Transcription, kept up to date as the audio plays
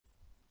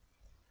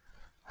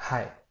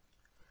Hi,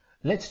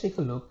 let's take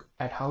a look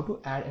at how to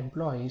add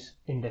employees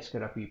in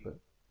Deskera People.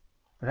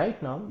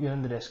 Right now, you're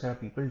in the Deskera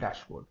People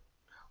dashboard.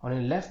 On the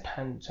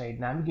left-hand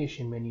side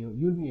navigation menu,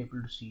 you'll be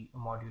able to see a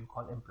module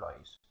called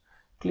Employees.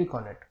 Click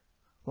on it.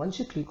 Once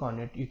you click on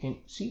it, you can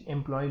see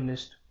employee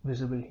list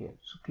visible here.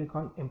 So click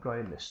on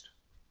employee list.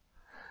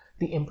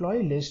 The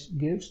employee list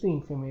gives the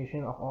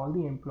information of all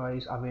the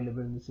employees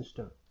available in the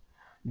system.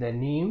 Their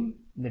name,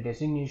 their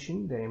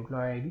designation, their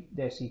employee ID,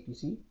 their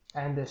CTC,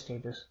 and their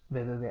status,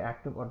 whether they're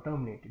active or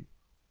terminated.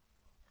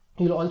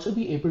 You'll also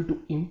be able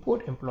to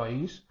import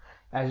employees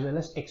as well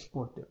as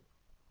export them.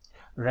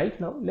 Right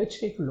now, let's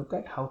take a look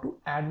at how to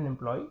add an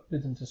employee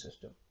within the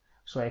system.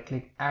 So I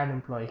click add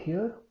employee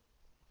here,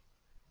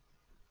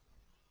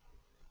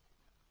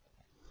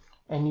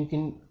 and you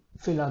can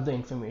fill out the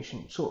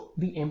information. So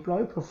the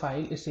employee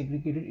profile is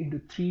segregated into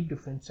three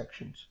different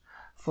sections.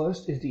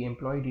 First is the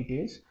employee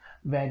details,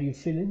 where you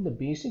fill in the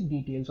basic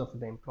details of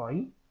the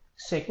employee.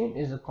 Second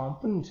is the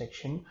component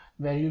section,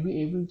 where you'll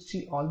be able to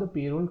see all the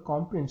payroll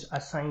components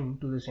assigned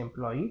to this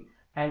employee,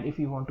 and if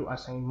you want to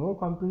assign more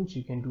components,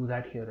 you can do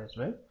that here as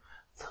well.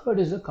 Third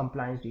is the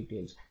compliance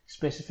details.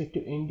 Specific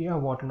to India,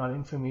 what and all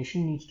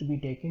information needs to be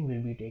taken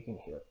will be taken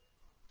here.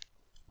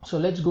 So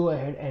let's go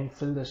ahead and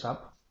fill this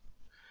up.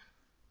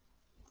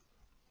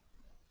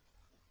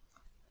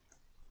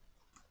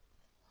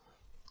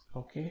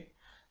 Okay,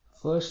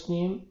 first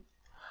name,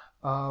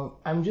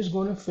 I'm just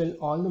going to fill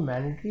all the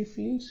mandatory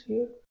fields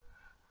here.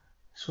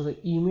 So the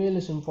email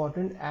is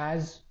important,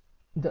 as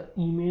the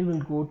email will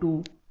go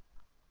to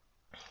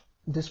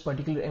this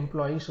particular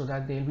employee so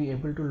that they'll be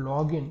able to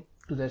log in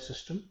to their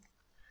system,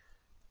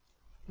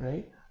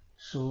 right?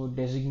 So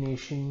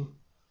designation,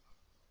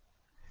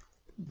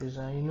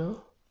 designer,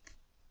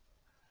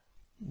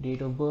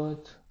 date of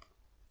birth,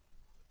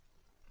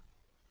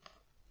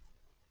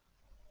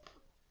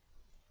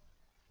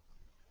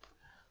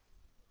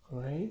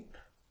 right?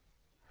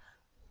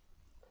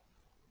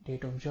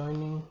 Date of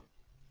joining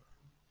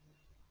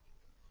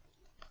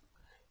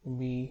will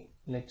be,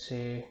 let's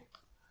say,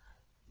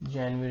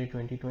 January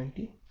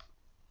 2020.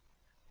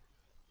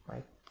 My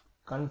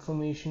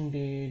confirmation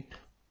date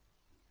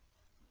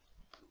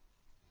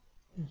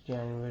is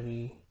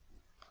January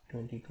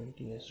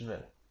 2020 as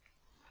well.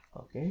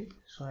 Okay,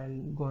 so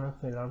I'm gonna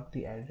fill out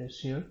the address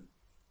here.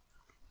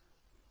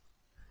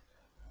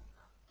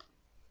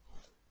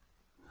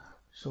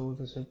 So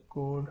the zip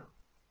code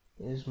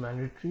is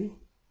mandatory,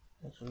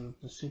 so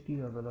the city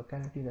or the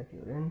locality that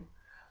you're in.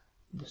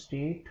 The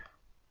state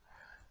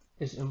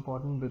is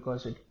important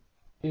because it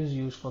is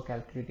used for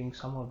calculating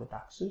some of the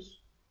taxes.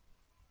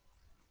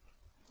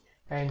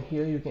 And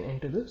here you can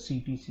enter the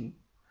CTC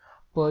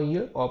per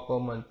year or per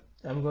month.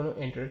 I'm going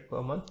to enter it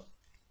per month.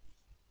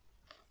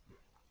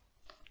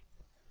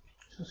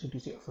 So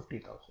CTC of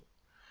 50,000.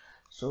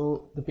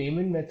 So the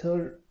payment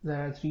method,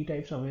 there are three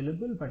types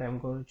available, but I'm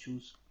going to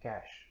choose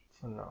cash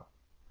for now.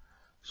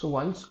 So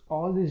once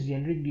all these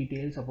generic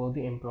details about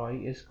the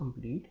employee is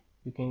complete,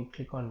 you can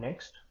click on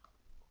next.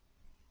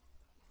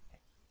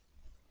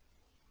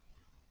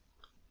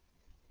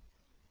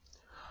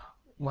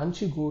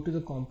 Once you go to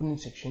the component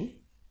section,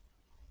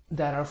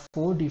 there are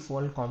four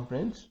default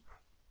components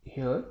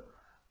here: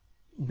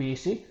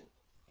 basic,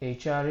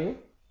 HRA,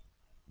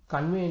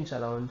 conveyance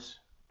allowance,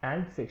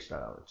 and fixed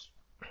allowance.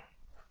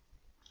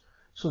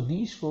 So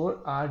these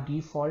four are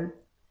default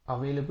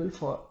available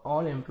for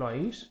all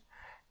employees,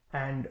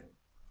 and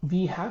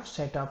we have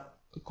set up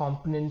the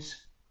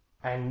components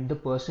and the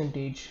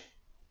percentage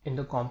in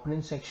the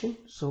component section,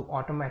 so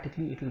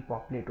automatically it will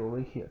populate over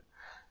here.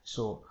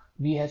 So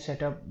we had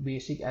set up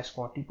basic as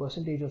 40%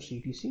 of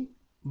CTC,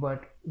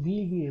 but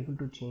we'll be able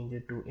to change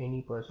it to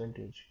any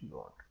percentage you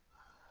want,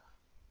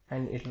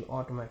 and it will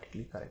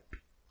automatically correct.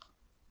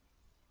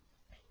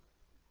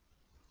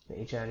 The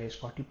HRA is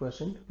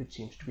 40%, which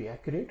seems to be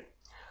accurate.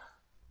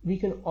 We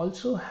can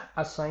also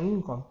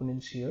assign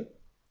components here: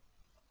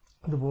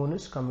 the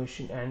bonus,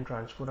 commission, and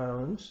transport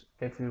allowance.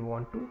 If we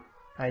want to,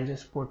 I'll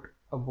just put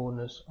a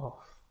bonus of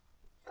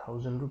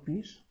 1,000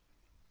 rupees,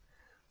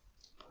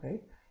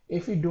 right?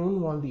 If we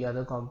don't want the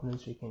other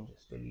components, we can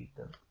just delete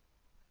them.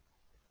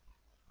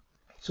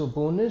 So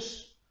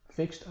bonus,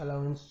 fixed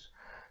allowance,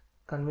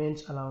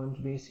 conveyance allowance,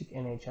 basic,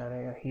 and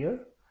HRA are here.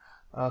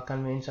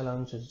 Conveyance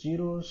allowance is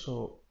 0,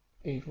 so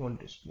it won't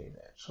display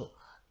that. So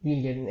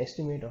we'll get an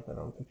estimate of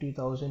around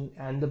 50,000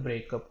 and the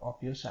breakup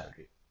of your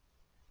salary.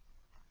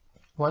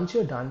 Once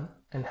you're done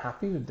and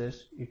happy with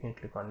this, you can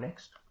click on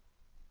next.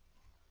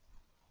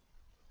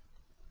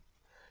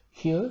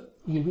 Here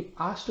you'll be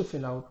asked to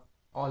fill out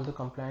all the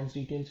compliance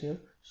details here.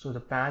 So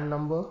the PAN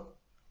number,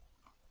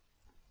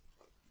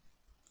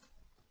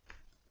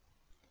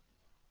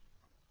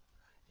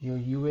 your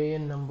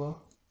UAN number,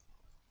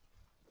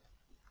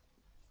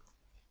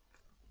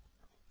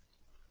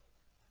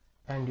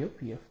 and your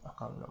PF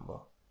account number.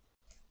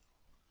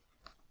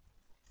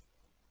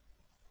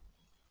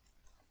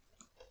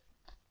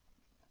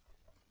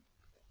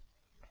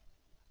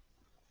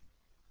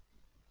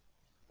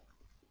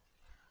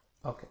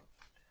 Okay,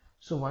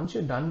 so once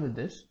you're done with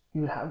this,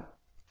 you'll have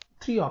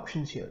three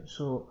options here.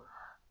 So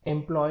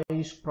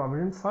employees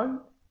provident fund,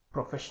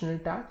 professional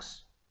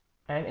tax,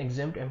 and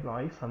exempt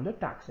employee from the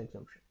tax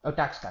exemption or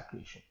tax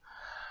calculation.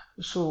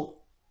 So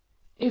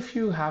if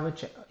you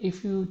have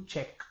if you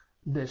check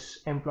this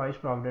employees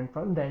provident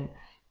fund, then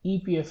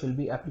EPF will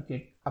be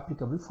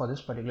applicable for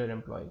this particular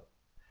employee.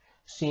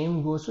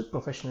 Same goes with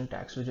professional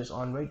tax, which is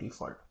on by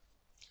default.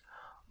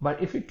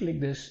 But if you click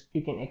this,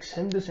 you can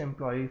exempt this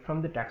employee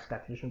from the tax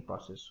calculation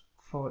process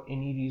for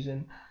any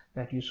reason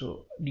that you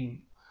so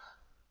deem.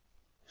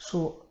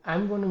 So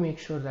I'm going to make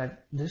sure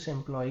that this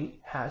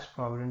employee has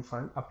provident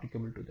fund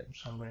applicable to them.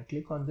 So I'm going to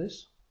click on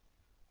this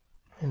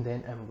and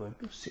then I'm going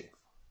to save.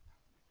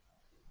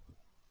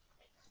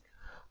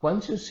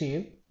 Once you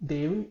save,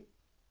 the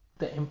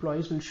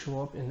employees will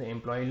show up in the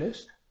employee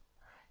list.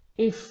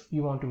 If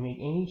you want to make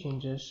any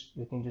changes,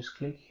 you can just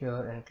click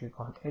here and click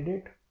on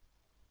edit,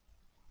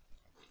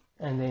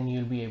 and then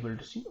you'll be able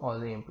to see all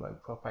the employee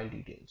profile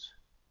details.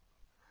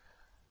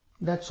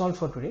 That's all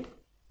for today.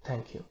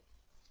 Thank you.